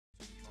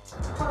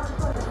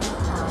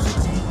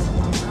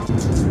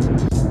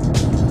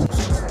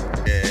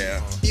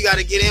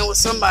gotta get in with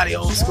somebody,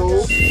 old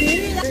school.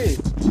 Hey.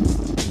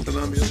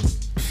 Colombia.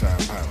 Sao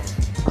Paulo.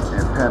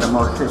 And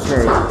Panama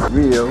City,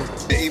 Rio.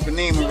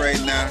 Ipanema right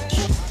now.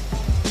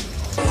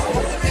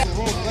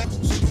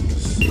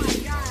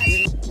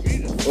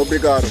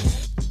 Obrigado.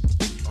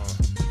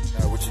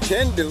 Now what you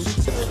can do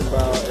is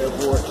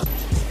airport.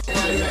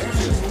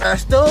 I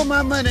stole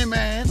my money,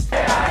 man.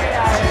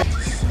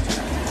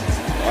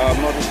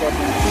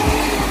 Motherfucker.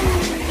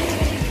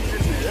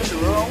 That's the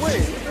wrong way.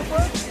 What the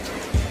fuck?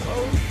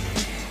 Oh.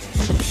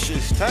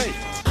 Shit's tight.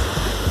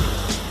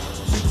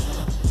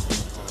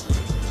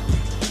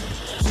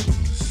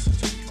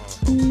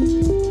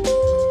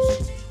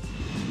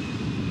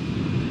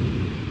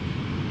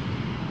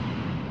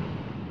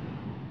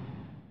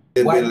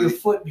 Wipe your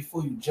foot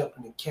before you jump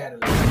in the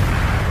Cadillac.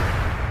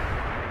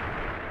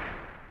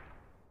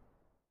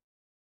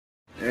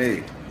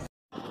 Hey.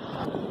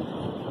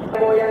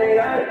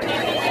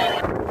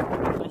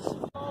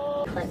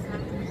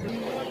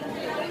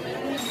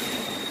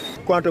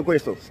 ¿Cuánto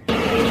cuesta?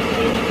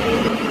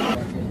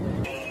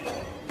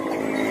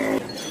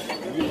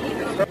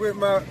 With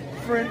my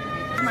friend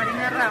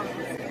Marina Ramos.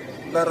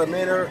 La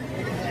Ramena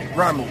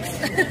Ramos.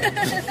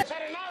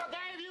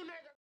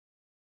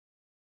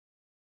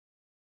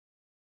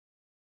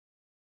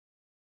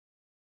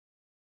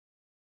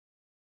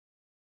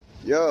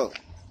 Yo,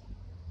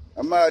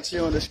 I'm out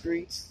here on the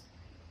streets.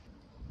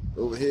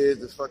 Over here is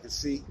the fucking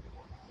sea.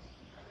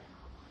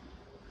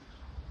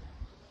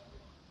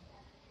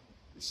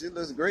 This shit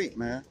looks great,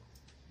 man.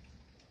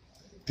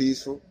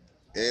 Peaceful.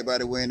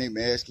 Everybody wearing their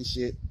mask and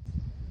shit.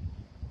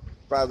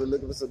 Probably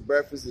looking for some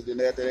breakfast, and then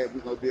after that,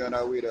 we're gonna be on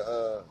our way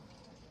to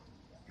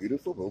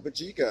beautiful Boca,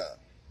 Chica.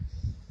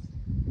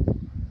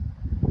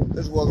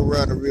 Let's walk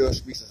around the real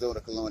streets of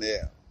Zona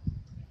Colonial.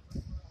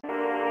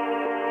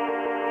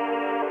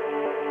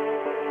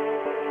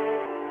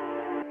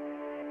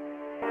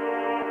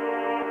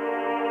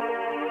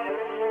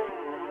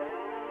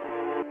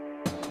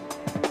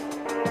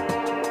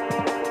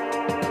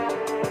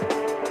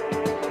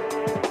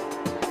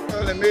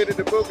 I made it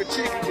to Boca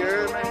Chica, you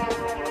heard me?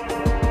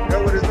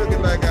 That's what it's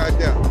looking like out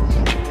there.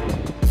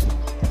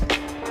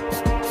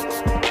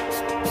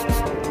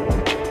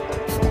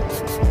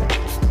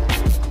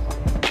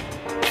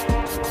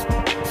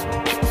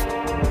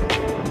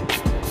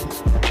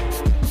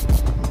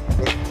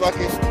 But fuck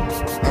it,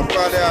 I'm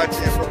finally out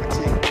here in Boca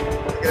Chica.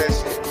 Look at that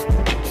shit.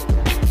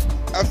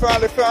 I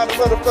finally found the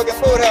motherfucking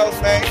boathouse,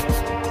 man.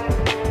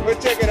 We'll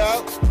check it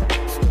out.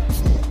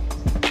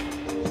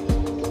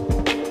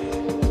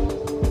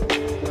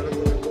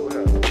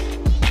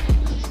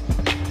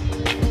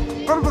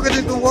 Motherfucker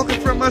just gonna walk in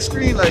front of my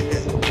screen like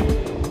that.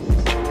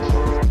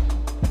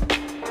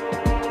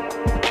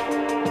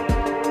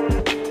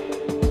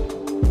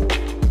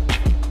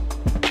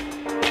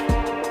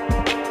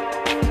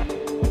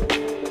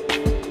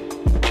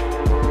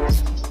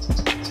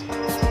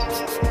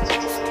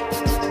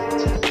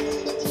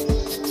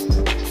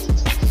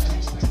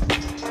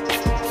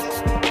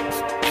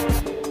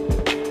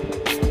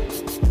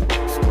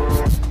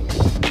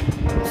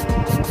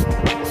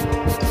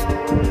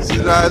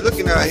 I was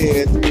looking out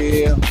here at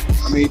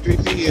 3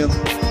 p.m.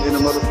 in the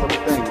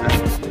motherfucking thing, man.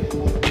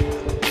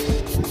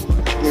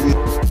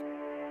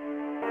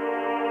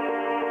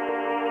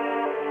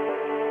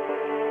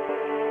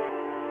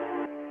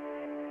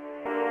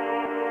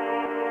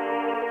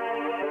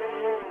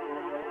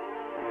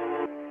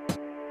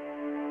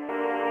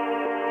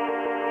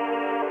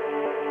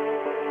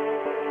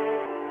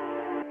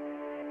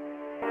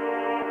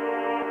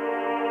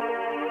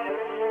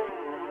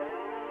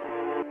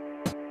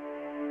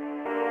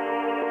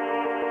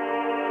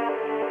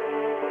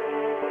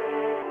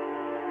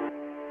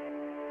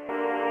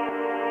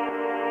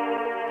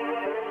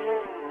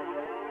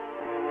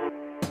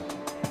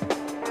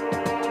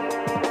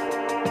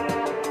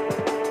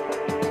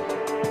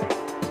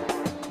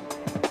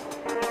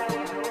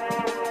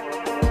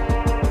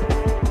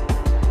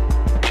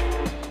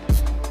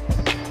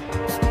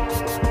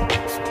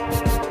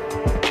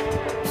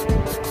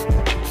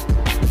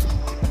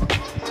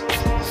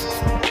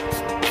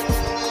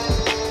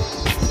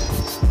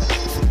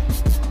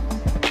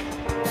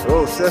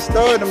 Oh, set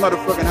star in the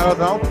motherfucking house. I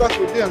don't fuck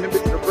with them. Them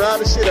bitches will bribe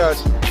the shit out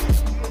you.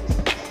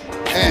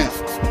 Damn.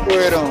 Go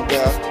ahead on,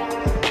 guy.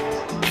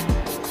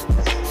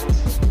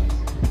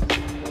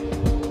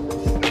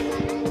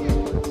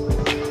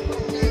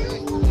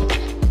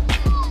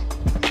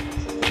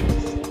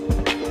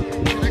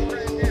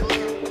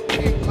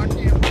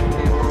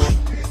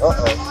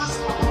 Uh-oh.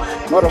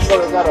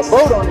 Motherfucker got a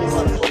boat on these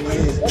motherfuckers'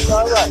 heads. That's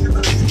all right.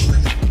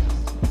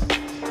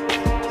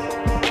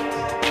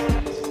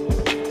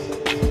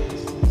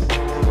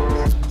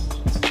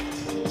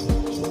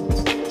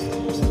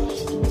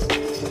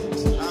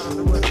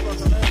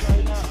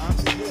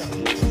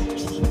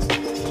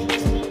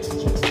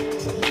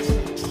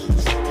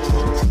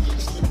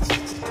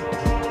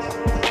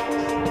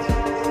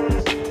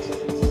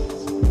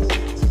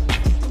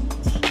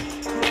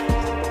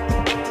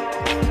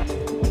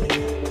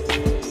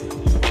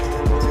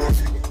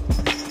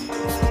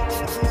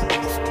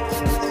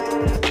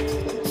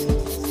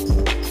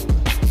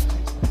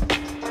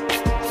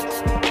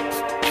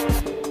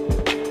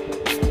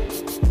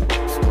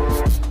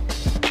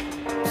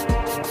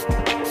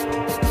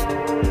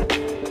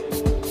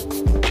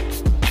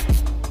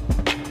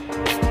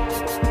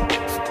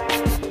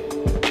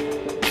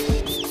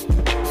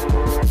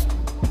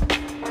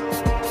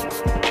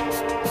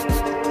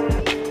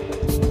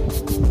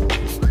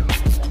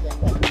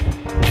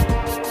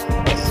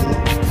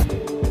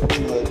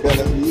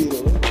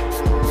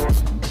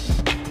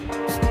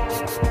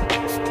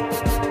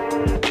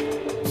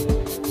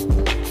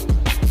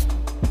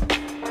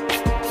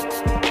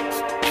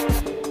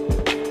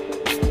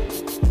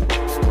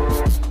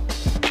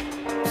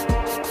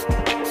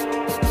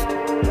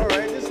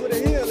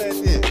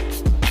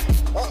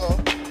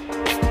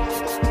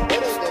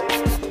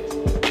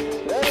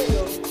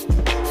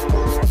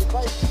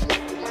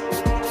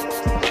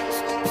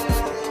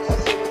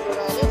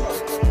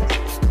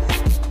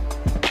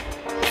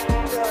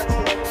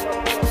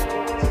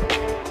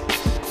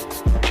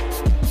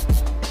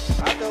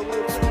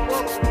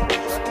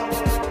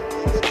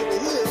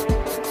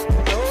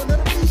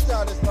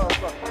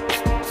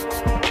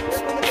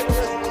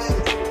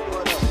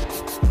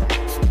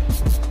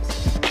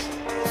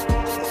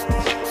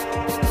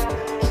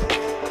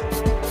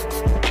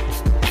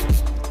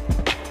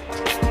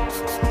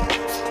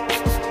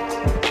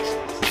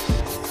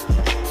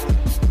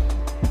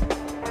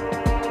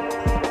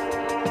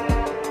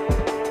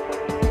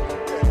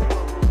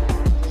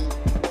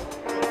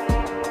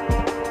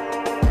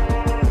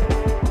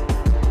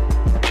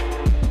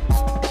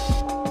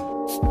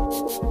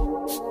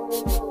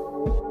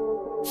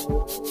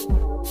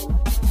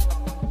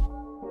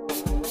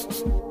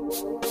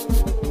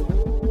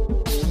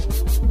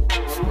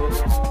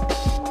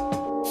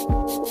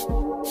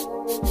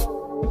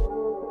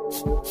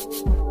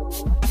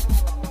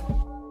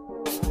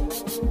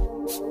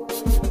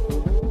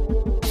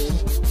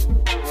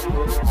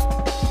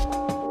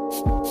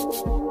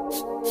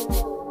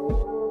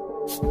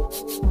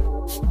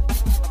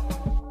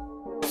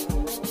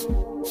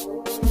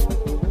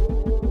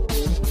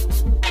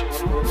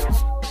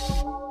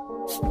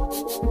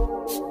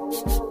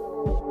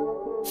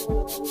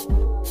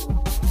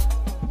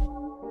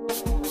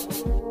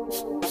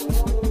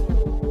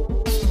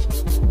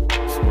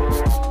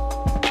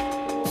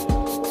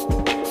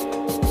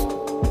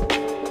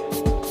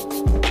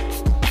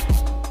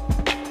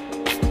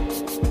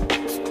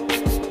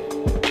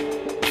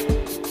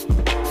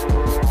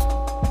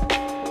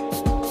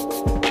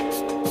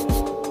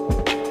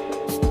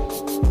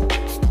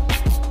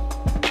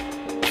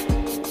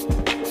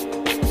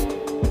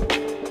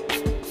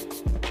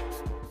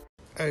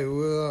 Hey,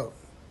 well,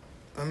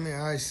 I'm in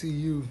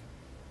ICU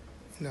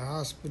in the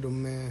hospital,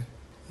 man.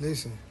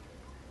 Listen,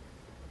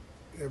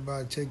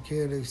 everybody take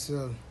care of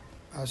themselves.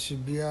 I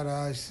should be out of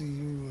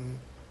ICU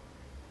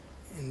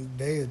in a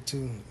day or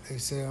two. They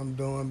say I'm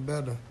doing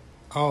better.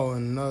 Oh,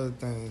 and another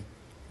thing,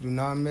 do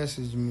not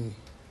message me.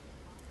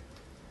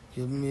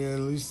 Give me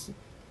at least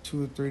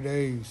 2 or 3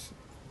 days.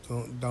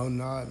 Don't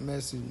not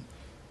message me.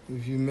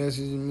 If you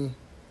message me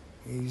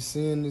and you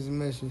seeing this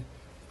message,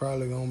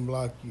 probably gonna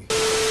block you.